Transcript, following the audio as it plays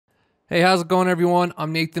Hey, how's it going, everyone?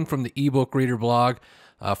 I'm Nathan from the ebook reader blog.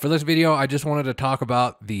 For this video, I just wanted to talk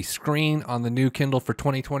about the screen on the new Kindle for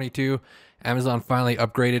 2022. Amazon finally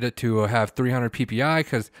upgraded it to have 300 ppi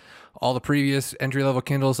because all the previous entry-level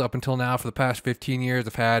Kindles up until now for the past 15 years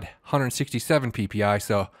have had 167 ppi.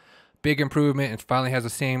 So big improvement. It finally has the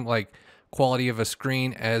same quality of a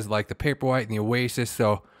screen as like the Paperwhite and the Oasis.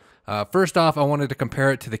 So first off, I wanted to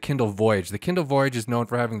compare it to the Kindle Voyage. The Kindle Voyage is known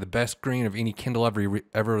for having the best screen of any Kindle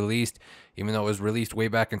ever released, even though it was released way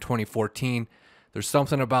back in 2014. There's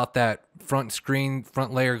something about that front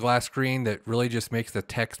layer glass screen that really just makes the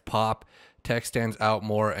text pop. Text stands out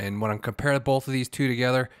more, and when I compare both of these two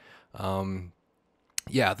together,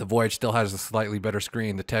 yeah, the Voyage still has a slightly better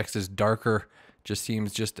screen. The text is darker, just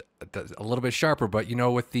seems just a little bit sharper, but you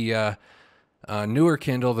know, with the newer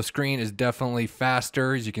Kindle, the screen is definitely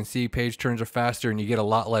faster. As you can see, page turns are faster, and you get a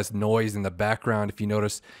lot less noise in the background. If you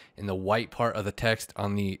notice in the white part of the text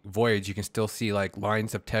on the Voyage, you can still see like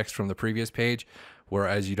lines of text from the previous page,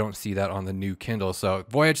 whereas you don't see that on the new Kindle. So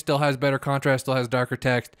Voyage still has better contrast, still has darker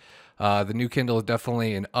text. The new Kindle is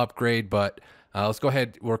definitely an upgrade, but let's go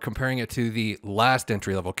ahead. We're comparing it to the last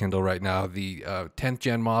entry-level Kindle right now, the 10th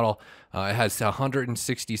gen model. It has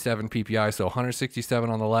 167 ppi, so 167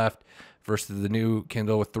 on the left versus the new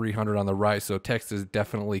Kindle with 300 on the right. So text is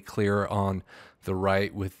definitely clearer on the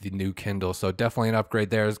right with the new Kindle. So definitely an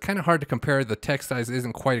upgrade there. It's kind of hard to compare. The text size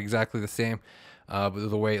isn't quite exactly the same, but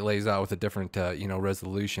the way it lays out with a different,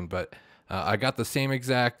 resolution. But I got the same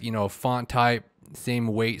exact, font type, same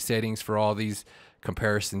weight settings for all these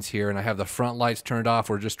comparisons here, and I have the front lights turned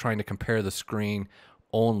off. We're just trying to compare the screen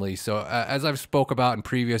only. So as I've spoke about in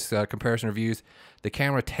previous comparison reviews, the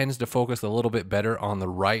camera tends to focus a little bit better on the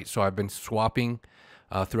right, so I've been swapping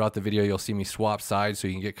throughout the video. You'll see me swap sides so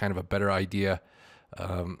you can get kind of a better idea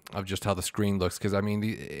of just how the screen looks, because I mean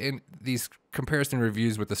in these comparison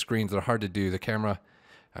reviews with the screens are hard to do. The camera,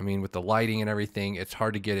 I mean, with the lighting and everything, it's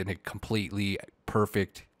hard to get in a completely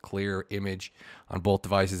perfect clear image on both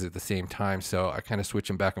devices at the same time. So I kind of switch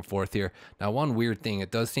them back and forth here. Now, one weird thing, it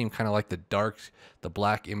does seem kind of like the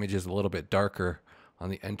black image is a little bit darker on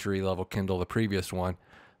the entry level Kindle, the previous one.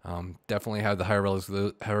 Definitely have the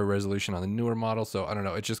higher resolution on the newer model. So I don't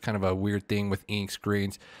know, it's just kind of a weird thing with ink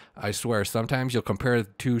screens. I swear, sometimes you'll compare the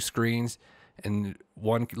two screens and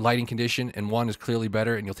one lighting condition and one is clearly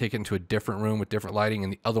better, and you'll take it into a different room with different lighting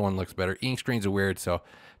and the other one looks better. Ink screens are weird, so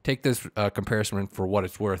take this comparison for what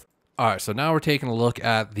it's worth. All right, so now we're taking a look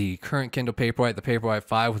at the current Kindle Paperwhite, the Paperwhite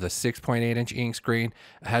 5 with a 6.8-inch ink screen.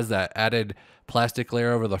 It has that added plastic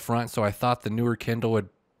layer over the front, so I thought the newer Kindle would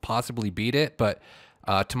possibly beat it, but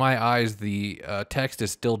to my eyes, the text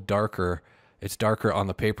is still darker. It's darker on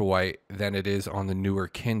the Paperwhite than it is on the newer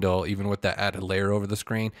Kindle, even with that added layer over the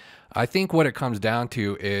screen. I think what it comes down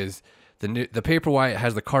to is the Paperwhite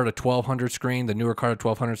has the Carta 1200 screen, the newer Carta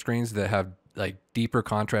 1200 screens that have like deeper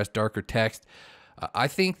contrast, darker text. I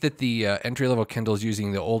think that the entry-level Kindle is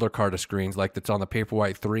using the older Carta screens, like that's on the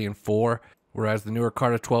Paperwhite 3 and 4, whereas the newer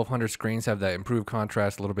Carta 1200 screens have that improved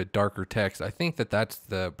contrast, a little bit darker text. I think that that's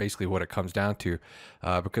basically what it comes down to,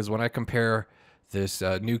 because when I compare this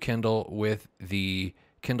new Kindle with the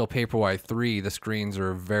Kindle Paperwhite 3, the screens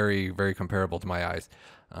are very, very comparable to my eyes.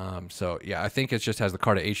 So yeah, I think it just has the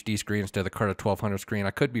Carta HD screen instead of the Carta 1200 screen.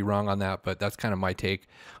 I could be wrong on that, but that's kind of my take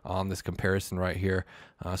on this comparison right here.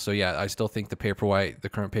 So yeah, I still think the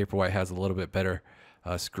current Paperwhite has a little bit better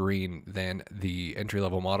screen than the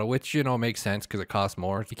entry-level model, which, makes sense because it costs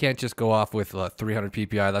more. You can't just go off with 300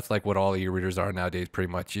 ppi. That's like what all e-readers are nowadays,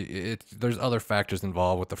 pretty much. There's other factors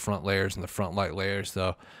involved with the front layers and the front light layers.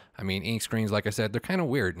 So I mean, ink screens, like I said, they're kind of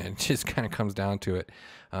weird, and it just kind of comes down to it.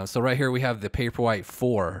 So right here we have the Paperwhite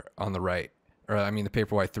 4 on the right, or I mean the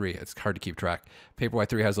Paperwhite 3. It's hard to keep track. Paperwhite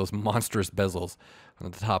 3 has those monstrous bezels on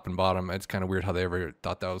the top and bottom. It's kind of weird how they ever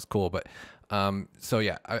thought that was cool, but so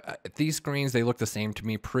yeah, these screens, they look the same to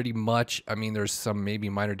me pretty much. I mean, there's some maybe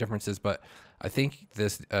minor differences, but I think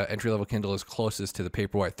this entry-level Kindle is closest to the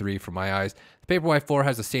Paperwhite 3 for my eyes. The Paperwhite 4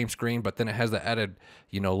 has the same screen, but then it has the added,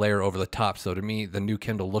 layer over the top. So to me, the new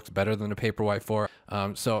Kindle looks better than the Paperwhite 4.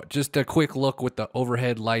 So just a quick look with the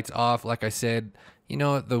overhead lights off. Like I said,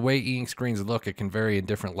 the way ink screens look, it can vary in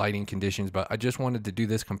different lighting conditions, but I just wanted to do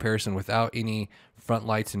this comparison without any front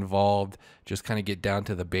lights involved, just kind of get down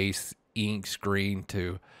to the base ink screen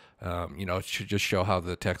to it should just show how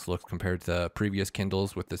the text looks compared to previous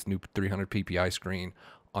Kindles with this new 300 ppi screen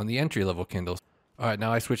on the entry-level Kindles. All right,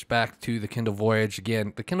 now I switched back to the Kindle Voyage.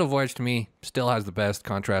 Again, the Kindle Voyage to me still has the best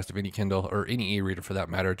contrast of any Kindle, or any e-reader for that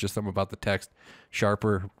matter. Just something about the text,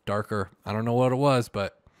 sharper, darker. I don't know what it was,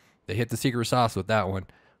 but they hit the secret sauce with that one.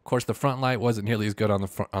 Of course, the front light wasn't nearly as good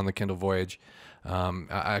on the Kindle Voyage.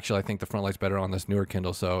 I think the front light's better on this newer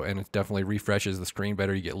Kindle. So, and it definitely refreshes the screen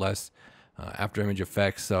better. You get less after image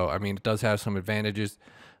effects. So, I mean, it does have some advantages.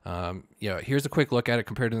 Here's a quick look at it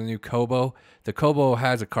compared to the new Kobo. The Kobo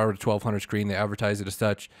has a Carta 1200 screen. They advertise it as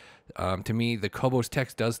such. To me, the Kobo's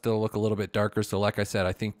text does still look a little bit darker. So like I said,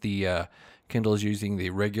 I think the Kindle is using the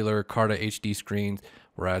regular Carta HD screens,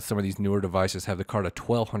 whereas some of these newer devices have the Carta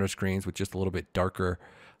 1200 screens with just a little bit darker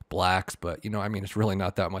blacks. But, I mean, it's really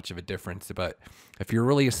not that much of a difference. But if you're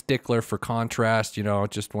really a stickler for contrast,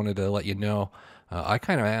 just wanted to let you know. I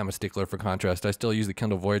kind of am a stickler for contrast. I still use the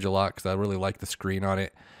Kindle Voyage a lot because I really like the screen on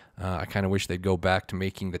it. I kind of wish they'd go back to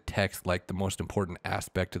making the text like the most important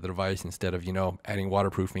aspect of the device instead of, adding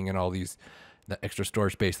waterproofing and all the extra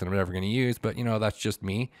storage space that I'm never going to use. But, that's just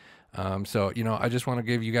me. I just want to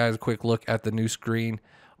give you guys a quick look at the new screen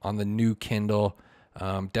on the new Kindle.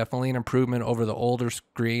 Definitely an improvement over the older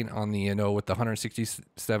screen on the, with the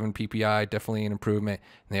 167 ppi, definitely an improvement.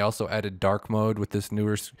 And they also added dark mode with this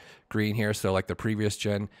newer screen here. So like the previous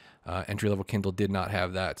gen entry-level Kindle did not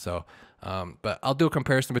have that. So, but I'll do a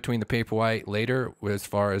comparison between the Paperwhite later as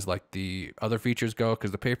far as like the other features go,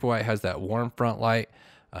 because the Paperwhite has that warm front light.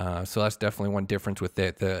 So that's definitely one difference with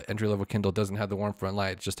it. The entry-level Kindle doesn't have the warm front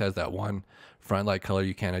light. It just has that one front light color.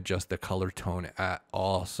 You can't adjust the color tone at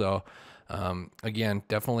all. So, again,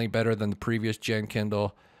 definitely better than the previous gen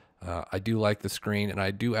Kindle. I do like the screen, and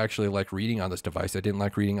I do actually like reading on this device. I didn't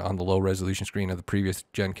like reading on the low resolution screen of the previous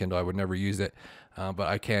gen Kindle. I would never use it, but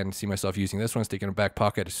I can see myself using this one. Sticking in a back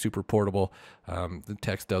pocket. It's super portable. The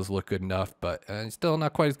text does look good enough, but it's still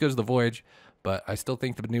not quite as good as the Voyage. But I still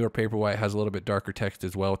think the newer Paperwhite has a little bit darker text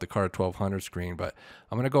as well with the Carta 1200 screen. But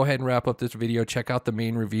I'm going to go ahead and wrap up this video. Check out the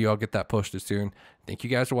main review. I'll get that posted soon. Thank you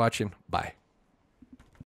guys for watching. Bye.